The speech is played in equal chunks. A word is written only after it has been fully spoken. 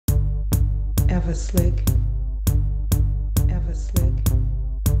Evah slick, Evah slick,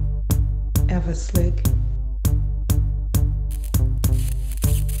 Evah slick.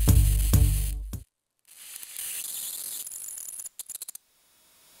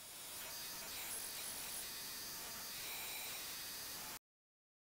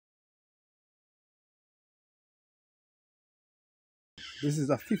 This is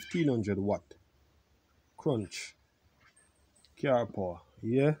a 1500 watt crunch car power.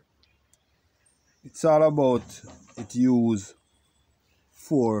 Yeah, it's all about it use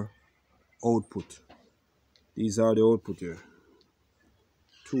 4 output. These are the output here,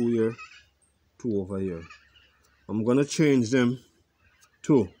 2 here, 2 over here. I'm gonna change them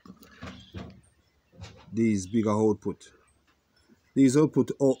to these bigger output. These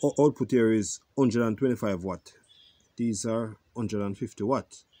output here is 125 watt. These are 150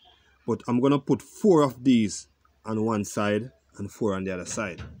 watt. But I'm gonna put 4 of these on one side and 4 on the other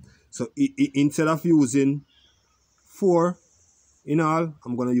side. So instead of using 4 in all,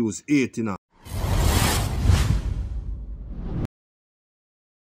 I'm gonna use 8 in all.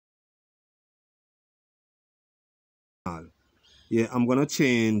 Yeah, I'm gonna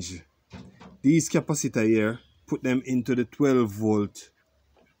change these capacitor here, put them into the 12 volt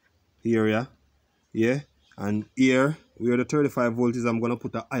area. Yeah, and here where the 35 volt is, I'm gonna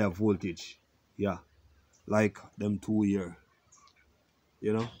put a higher voltage. Yeah, like them 2 here,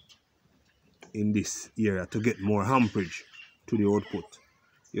 you know, in this area to get more amperage to the output.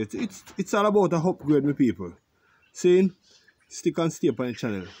 It's all about a upgrade, my people. Saying, stick and stay upon the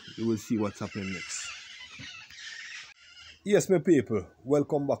channel. You will see what's happening next. Yes, my people,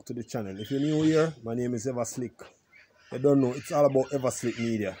 welcome back to the channel. If you're new here, my name is Evah Slick. I don't know, it's all about Evah Slick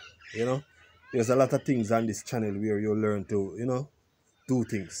Media. You know, there's a lot of things on this channel where you learn to, you know, do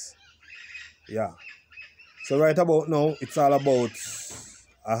things. Yeah. So right about now, it's all about,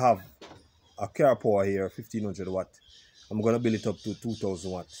 I have a car power here, 1500 watt. I'm gonna build it up to 2000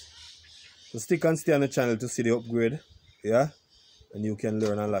 watt. So stick and stay on the channel to see the upgrade. Yeah, and you can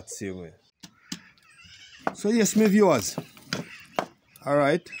learn a lot the same way. So yes, my viewers, all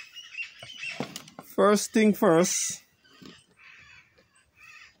right, first thing first,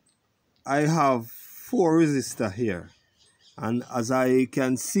 I have 4 resistors here, and as I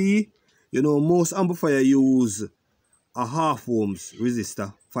can see, you know, most amplifier use a half ohms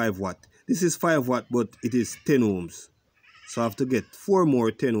resistor, 5 watt. This is 5 watt, but it is 10 ohms, so I have to get 4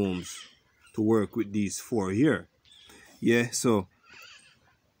 more 10 ohms to work with these 4 here. Yeah, so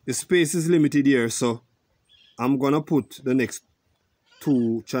the space is limited here, so I'm gonna put the next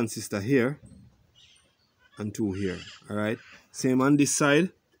 2 transistors here and 2 here. All right, same on this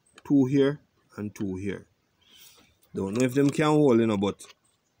side, 2 here and 2 here. Don't know if them can hold, you know, but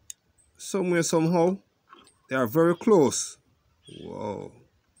somewhere somehow they are very close. Wow,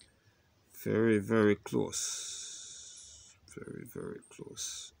 very, very close, very, very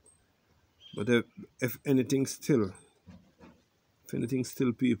close. But if anything still,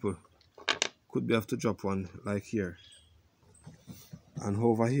 people, could be have to drop one like here, and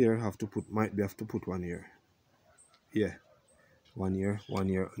over here have to put, might be have to put 1 here. Yeah, 1 here, 1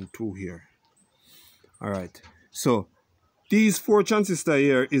 here, and 2 here. All right, so these 4 transistors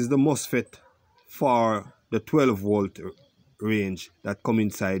here is the MOSFET for the 12 volt range that come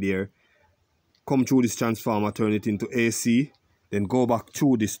inside here, come through this transformer, turn it into AC, then go back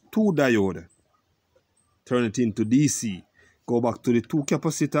through this 2 diode, turn it into DC, go back to the 2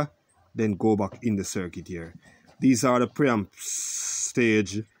 capacitor, then go back in the circuit here. These are the preamp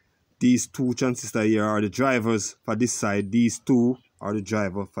stage. These 2 transistors here are the drivers for this side. These 2 are the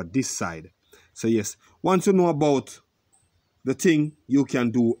driver for this side. So yes, once you know about the thing, you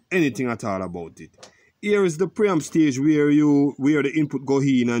can do anything at all about it. Here is the preamp stage where the input go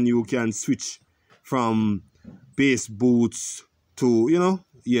in and you can switch from bass boots to, you know,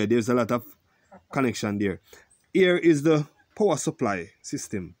 yeah, there's a lot of connection there. Here is the power supply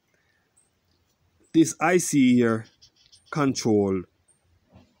system. This IC here control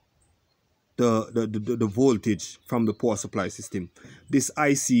the voltage from the power supply system. This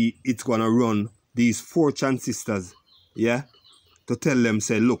IC, it's gonna run these 4 transistors, yeah, to tell them,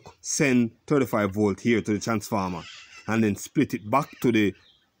 say, look, send 35 volt here to the transformer, and then split it back to the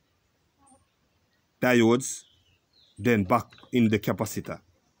diodes, then back in the capacitor.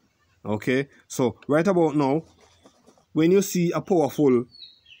 Okay, so right about now, when you see a powerful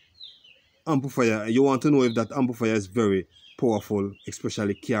amplifier, you want to know if that amplifier is very powerful,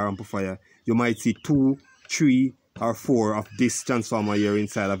 especially car amplifier. You might see 2, 3, or 4 of this transformer here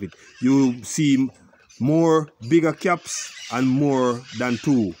inside of it. You see more bigger caps and more than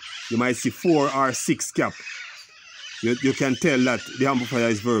 2. You might see 4 or 6 cap. You can tell that the amplifier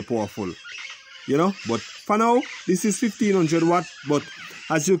is very powerful. you know. But for now, this is 1500 watt, but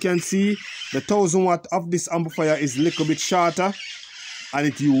as you can see, the 1000 watt of this amplifier is a little bit shorter and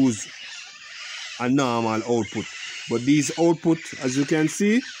it uses a normal output. But these output, as you can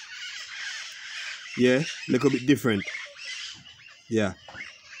see, yeah, a little bit different, yeah,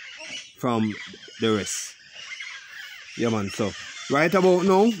 from the rest. Yeah, man. So right about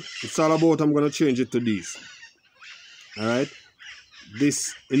now, it's all about, I'm gonna change it to these. All right.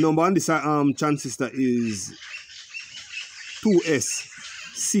 This, the number on this transistor is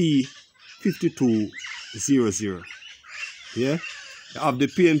 2SC5200. Yeah. I have the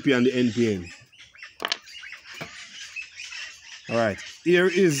PNP and the NPN. All right. Here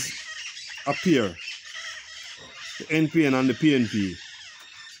is a pair, the NPN and the PNP.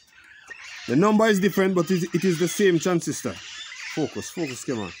 The number is different, but it is the same transistor. Focus,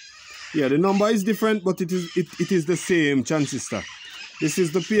 come on. Yeah, the number is different, but it is the same transistor. This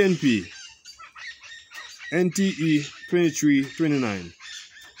is the PNP, NTE2329,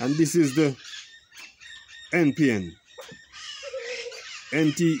 and this is the NPN,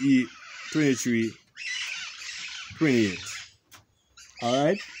 NTE2328. All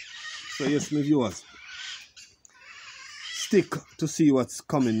right. So yes, my viewers, stick to see what's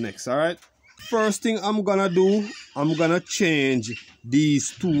coming next. All right. First thing I'm gonna do, I'm gonna change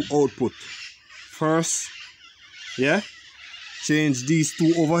these two output first. Yeah, change these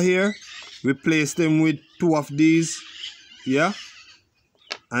two over here, replace them with two of these, yeah,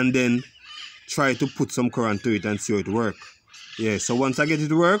 and then try to put some current to it and see how it work. Yeah, so once I get it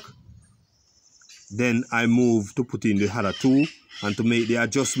to work, then I move to put in the other two and to make the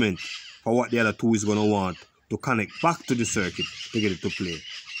adjustment for what the other two is gonna want to connect back to the circuit to get it to play.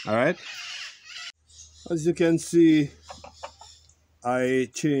 All right. As you can see, I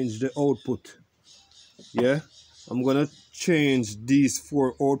changed the output. Yeah, I'm gonna change these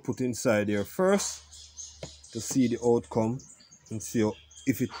four output inside here first to see the outcome and see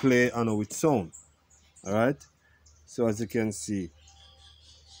if it play and how it sound. All right. So as you can see,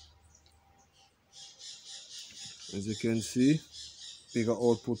 bigger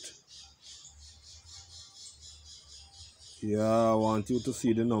output. Yeah, I want you to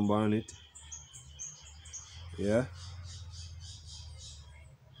see the number on it. Yeah.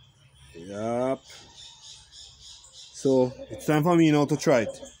 Yep. So it's time for me now to try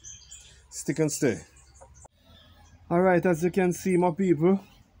it. Stick and stay. Alright, as you can see, my people,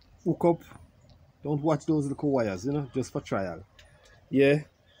 hook up. Don't watch those little wires, you know, just for trial. Yeah.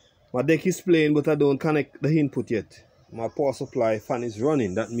 My deck is playing, but I don't connect the input yet. My power supply fan is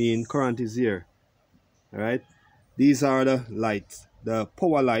running. That means current is here. Alright. These are the lights, the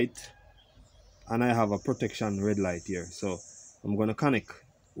power light, and I have a protection red light here. So I'm gonna connect.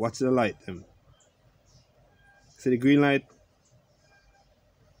 Watch the light them. See the green light?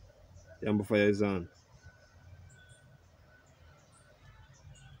 The amplifier is on.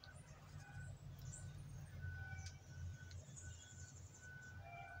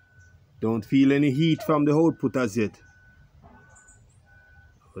 Don't feel any heat from the output as yet.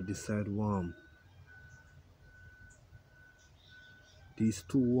 But this side warm. These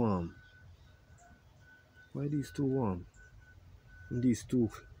two warm. Why these two warm? And these two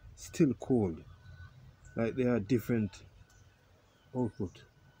still cold. Like they are different output.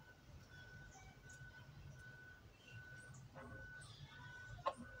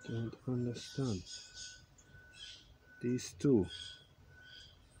 Don't understand. These two.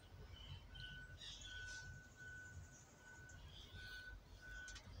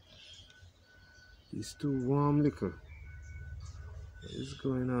 These two warm liquor. What is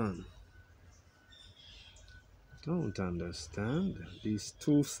going on? Don't understand. These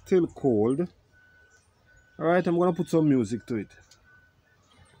two still cold. Alright, I'm gonna put some music to it.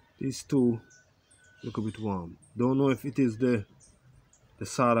 These two look a bit warm. Don't know if it is the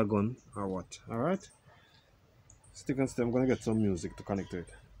solder gun or what. Alright. Stick and stay. I'm gonna get some music to connect to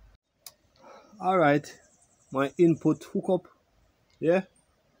it. Alright. My input hook up. Yeah.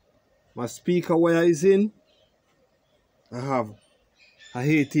 My speaker wire is in. I have a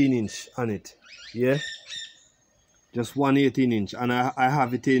 18-inch on it. Yeah. Just one 18-inch, and I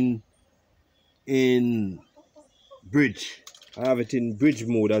have it in bridge. I have it in bridge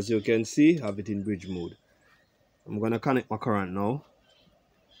mode, as you can see. I have it in bridge mode. I'm gonna connect my current now.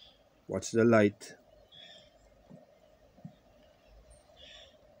 Watch the light.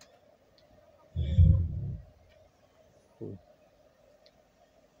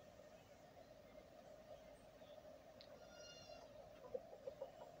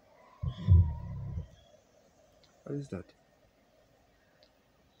 What is that?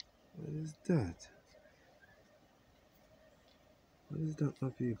 What is that? What is that, my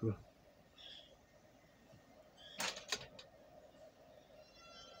people?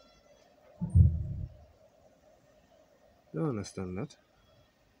 Don't understand that.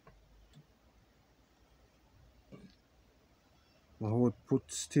 My output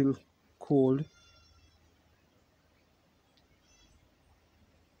still cold.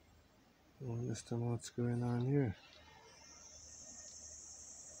 Don't understand what's going on here.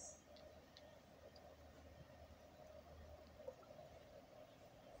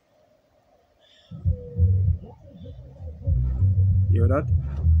 You hear that?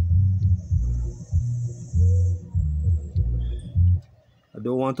 I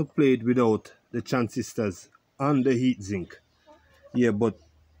don't want to play it without the transistors and the heat zinc. Yeah, but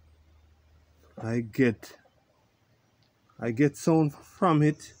I get sound from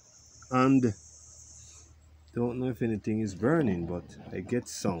it, and don't know if anything is burning, but I get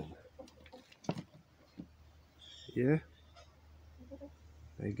sound. Yeah,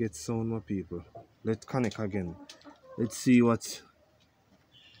 I get sound, my people. Let's connect again. Let's see what's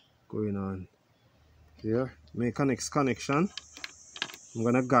going on here. Make a next connection. I'm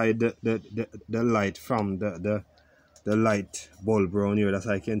gonna guide the light from the light bulb around here that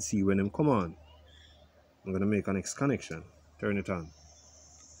I can see when them come on. I'm gonna make a next connection. Turn it on.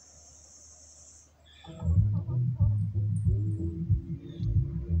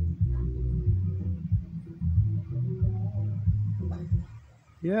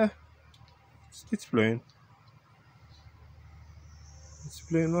 Yeah, it's playing. It's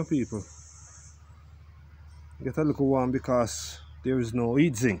playing, my people. Get a little warm because there is no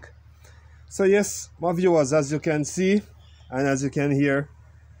heat zinc. So yes, my viewers, as you can see and as you can hear,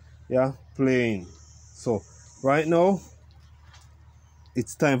 yeah, playing. So right now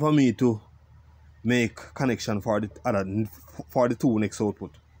it's time for me to make connection for the two next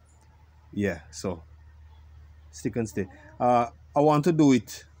output. Yeah, so stick and stay. I want to do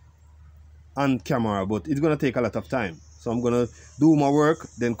it on camera, but it's gonna take a lot of time. So I'm gonna do my work,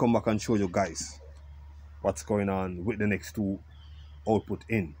 then come back and show you guys what's going on with the next two output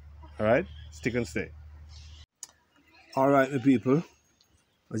in. Alright, stick and stay. Alright, my people,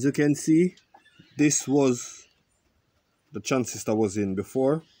 as you can see, this was the transistor was in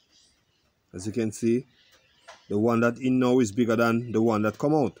before. As you can see, the one that in now is bigger than the one that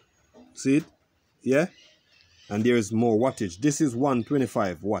come out. See it? Yeah? And there is more wattage. This is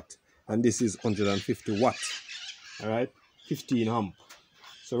 125 watt and this is 150 watt. Alright, 15 amp.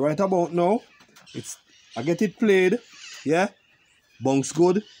 So right about now, I get it played, yeah, bounce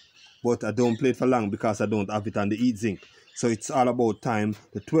good, but I don't play it for long because I don't have it on the heat zinc. So it's all about time.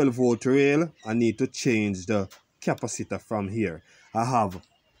 The 12 volt rail, I need to change the capacitor from here. I have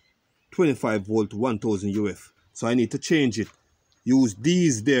 25 volt 1000 UF, so I need to change it. Use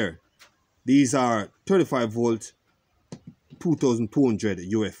these there. These are 35 volt 2200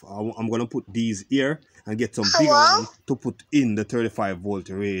 UF. I'm gonna put these here and get some bigger one to put in the 35 volt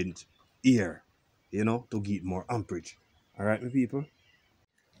range here, you know, to get more amperage. All right, my people.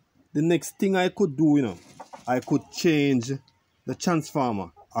 The next thing I could do, you know, I could change the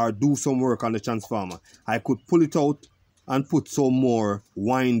transformer or do some work on the transformer. I could pull it out and put some more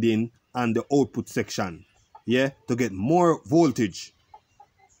winding on the output section, yeah, to get more voltage.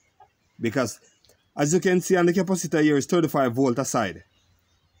 Because as you can see on the capacitor here is 35 volt aside.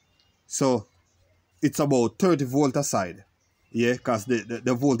 So it's about 30 volt aside. Yeah, because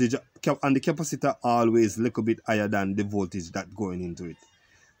the voltage on the capacitor always a little bit higher than the voltage that going into it.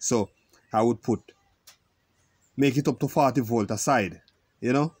 So I would make it up to 40 volt aside,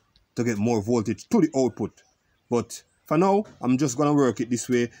 you know, to get more voltage to the output. But for now, I'm just gonna work it this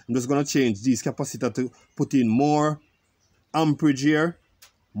way. I'm just gonna change these capacitor to put in more amperage here,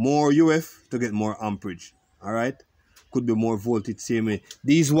 more UF to get more amperage. All right, could be more voltage same way.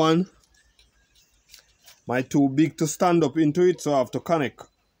 These one might too big to stand up into it, so I have to connect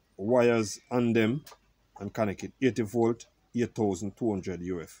wires on them and connect it 80 volt 8200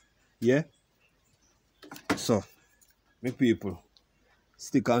 UF. Yeah, so my people,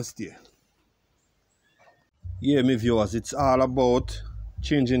 stick and stay. Yeah, my viewers, it's all about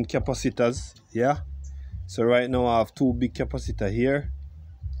changing capacitors. Yeah, so right now I have two big capacitor here,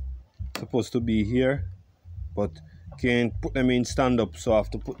 supposed to be here, but can't put them in stand up, so I have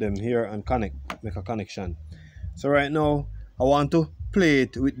to put them here and make a connection. So right now I want to play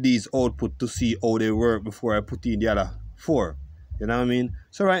it with these output to see how they work before I put in the other four, you know what I mean.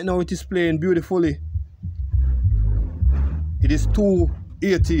 So right now it is playing beautifully. It is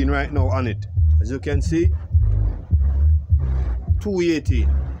 218 right now on it, as you can see, 218.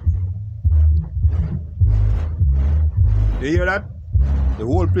 You hear that? The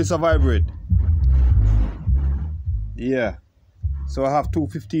whole place of vibrate. Yeah, so I have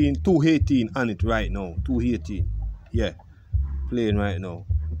 218 on it right now. 218, yeah, playing right now.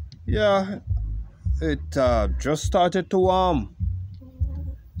 Yeah, It just started to warm.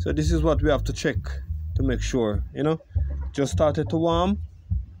 So this is what we have to check to make sure, you know, just started to warm.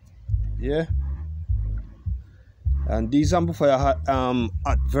 Yeah. And these amplifier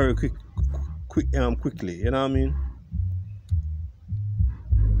at very quickly, you know what I mean?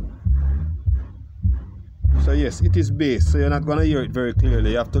 So yes, it is bass, so you're not gonna hear it very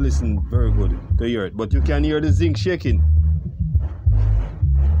clearly. You have to listen very good to hear it, but you can hear the zinc shaking.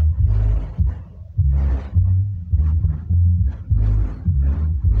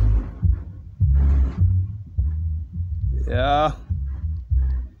 Yeah.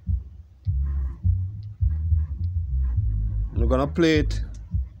 I'm gonna play it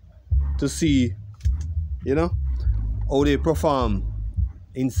to see, you know, how they perform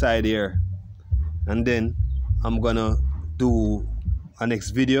inside here, and then I'm gonna do a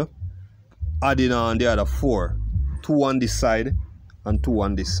next video adding on the other 4, 2 on this side and 2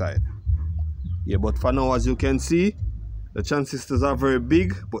 on this side. Yeah, but for now, as you can see, the transistors are very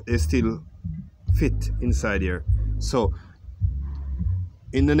big, but they still fit inside here. So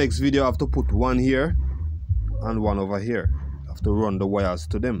in the next video I have to put 1 here and 1 over here. I have to run the wires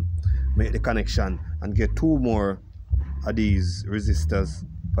to them, make the connection, and get 2 more of these resistors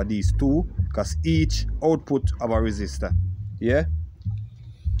for these 2, because each output have a resistor. Yeah,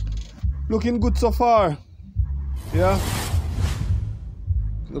 looking good so far. Yeah,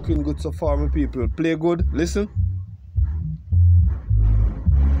 looking good so far, my people. Play good, listen.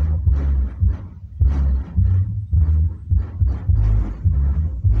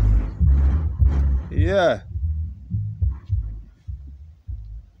 Yeah.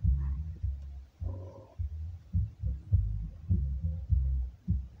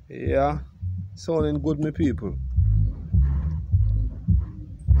 Yeah, sounding good, my people.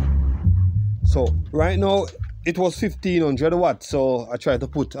 So right now it was 1500 watts, so I tried to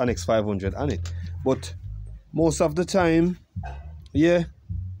put an X500 on it. But most of the time, yeah,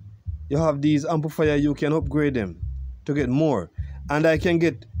 you have these amplifier, you can upgrade them to get more. And I can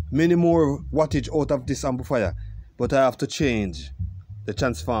get many more wattage out of this amplifier, but I have to change the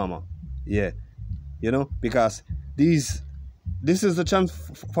transformer. Yeah, you know, because this is the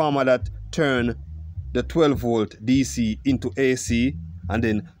transformer that turn the 12 volt DC into AC and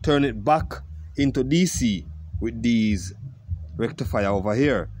then turn it back into DC with these rectifier over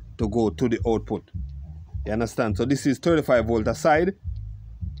here to go to the output. You understand? So this is 35 volt aside,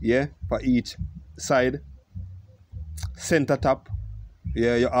 yeah, for each side. Center top,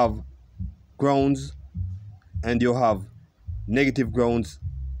 yeah, you have grounds and you have negative grounds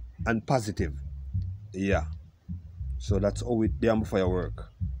and positive. Yeah, so that's how the amplifier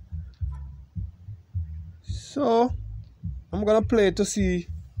work. So I'm gonna play to see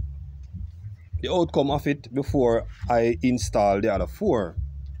the outcome of it before I install the other 4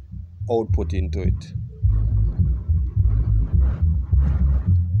 output into it.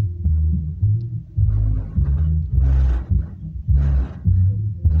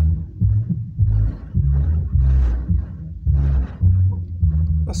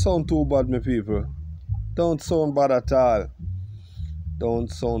 Don't sound too bad, my people. Don't sound bad at all.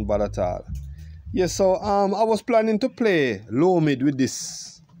 Don't sound bad at all. Yeah, so I was planning to play low mid with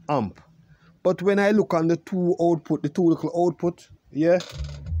this amp, but when I look on the 2 output, the 2 little output, yeah,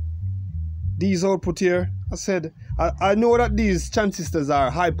 these output here, I said I know that these transistors are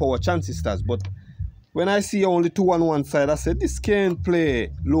high power transistors, but when I see only 2 on one side, I said this can't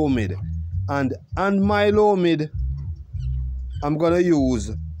play low mid, and my low mid, I'm gonna use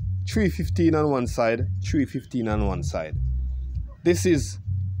 315 on one side, 315 on one side. This is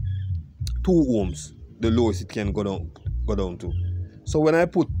 2 ohms, the lowest it can go down to. So when I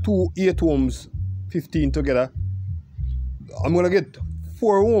put 2 8 ohms 15 together, I'm gonna get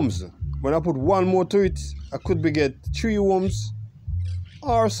 4 ohms. When I put 1 more to it, I could be get 3 ohms,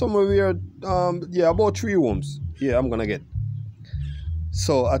 or somewhere yeah, about 3 ohms. Yeah, I'm gonna get.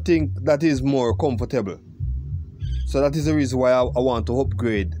 So I think that is more comfortable. So that is the reason why I want to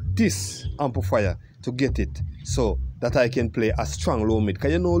upgrade this amplifier to get it, so that I can play a strong low mid.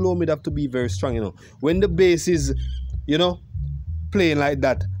 Because you know low mid have to be very strong, you know. When the bass is, you know, playing like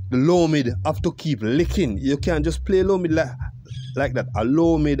that, the low mid have to keep licking. You can't just play low mid like that. A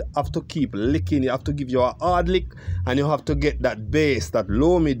low mid have to keep licking. You have to give you a hard lick, and you have to get that bass, that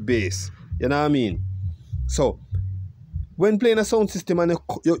low mid bass. You know what I mean? So when playing a sound system and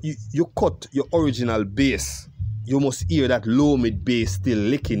you cut your original bass, you must hear that low mid bass still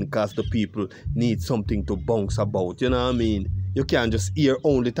licking, because the people need something to bounce about. You know what I mean? You can't just hear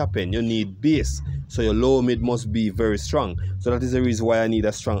only tapping. You need bass. So your low mid must be very strong. So that is the reason why I need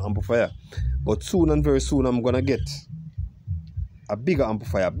a strong amplifier. But soon and very soon I'm gonna get a bigger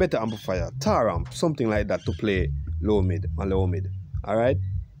amplifier, better amplifier, tar amp, something like that to play low mid, my low mid. Alright?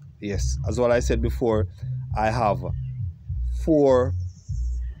 Yes, as what I said before, I have 4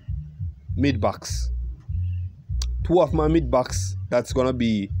 mid backs. 2 of my mid backs that's gonna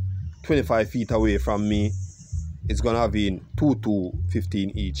be 25 feet away from me. It's gonna have in 2 to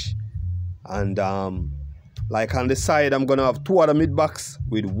 15 each. And like on the side, I'm gonna have 2 other mid backs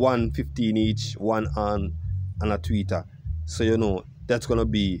with 1 15 each, 1 on and a tweeter. So you know that's gonna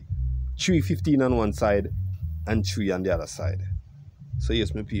be 3 15 on one side and 3 on the other side. So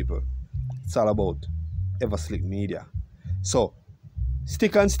yes, my people, it's all about Evah Slick Media. So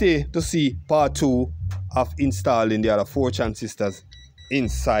stick and stay to see part 2 of installing the other 4 transistors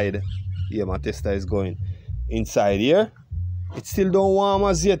inside. Yeah, my tester is going inside here. It still don't warm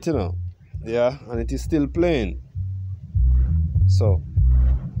as yet, you know. Yeah, and it is still playing. So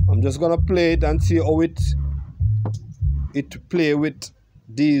I'm just gonna play it and see how it play with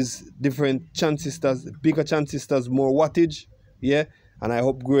these different transistors, bigger transistors, more wattage. Yeah, and I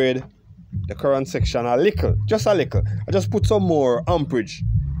upgrade the current section a little, just a little. I just put some more amperage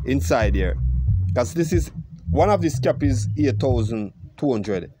inside here, because this is one of these cap is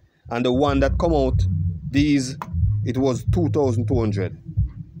 8200, and the one that come out these it was 2200.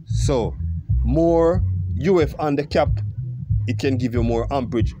 So more UF on the cap, it can give you more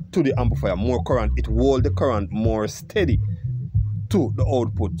amperage to the amplifier, more current. It hold the current more steady to the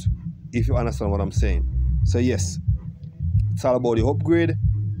output, if you understand what I'm saying. So yes, it's all about the upgrade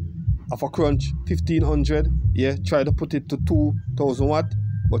of a crunch 1500. Yeah, try to put it to 2000 watt,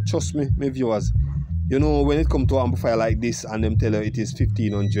 but trust me, my viewers, you know, when it comes to amplifier like this and them tell you it is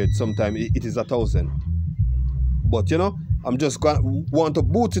 1500, sometimes it is 1000. But you know, I'm just gonna want to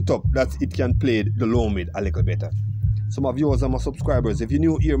boot it up that it can play the low mid a little better. So my viewers and my subscribers, if you're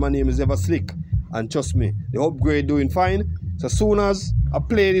new here, my name is Evah Slick, and trust me, the upgrade doing fine. So as soon as I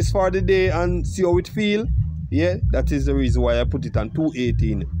play this for the day and see how it feel, yeah, that is the reason why I put it on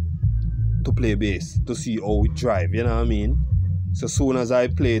 218 to play bass, to see how it drive, you know what I mean? So as soon as I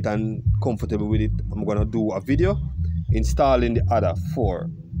play it and comfortable with it, I'm gonna do a video installing the other 4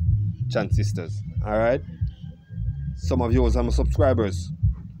 transistors. Alright? Some of you are my subscribers.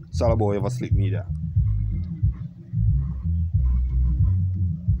 It's all about Evah Slick Media.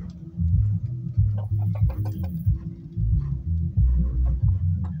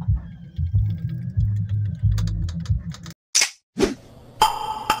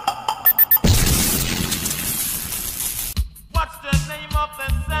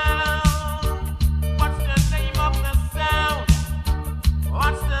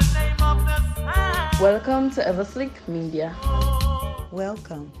 Welcome to Evah Slick Media.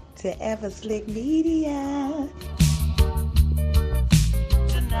 Welcome to Evah Slick Media.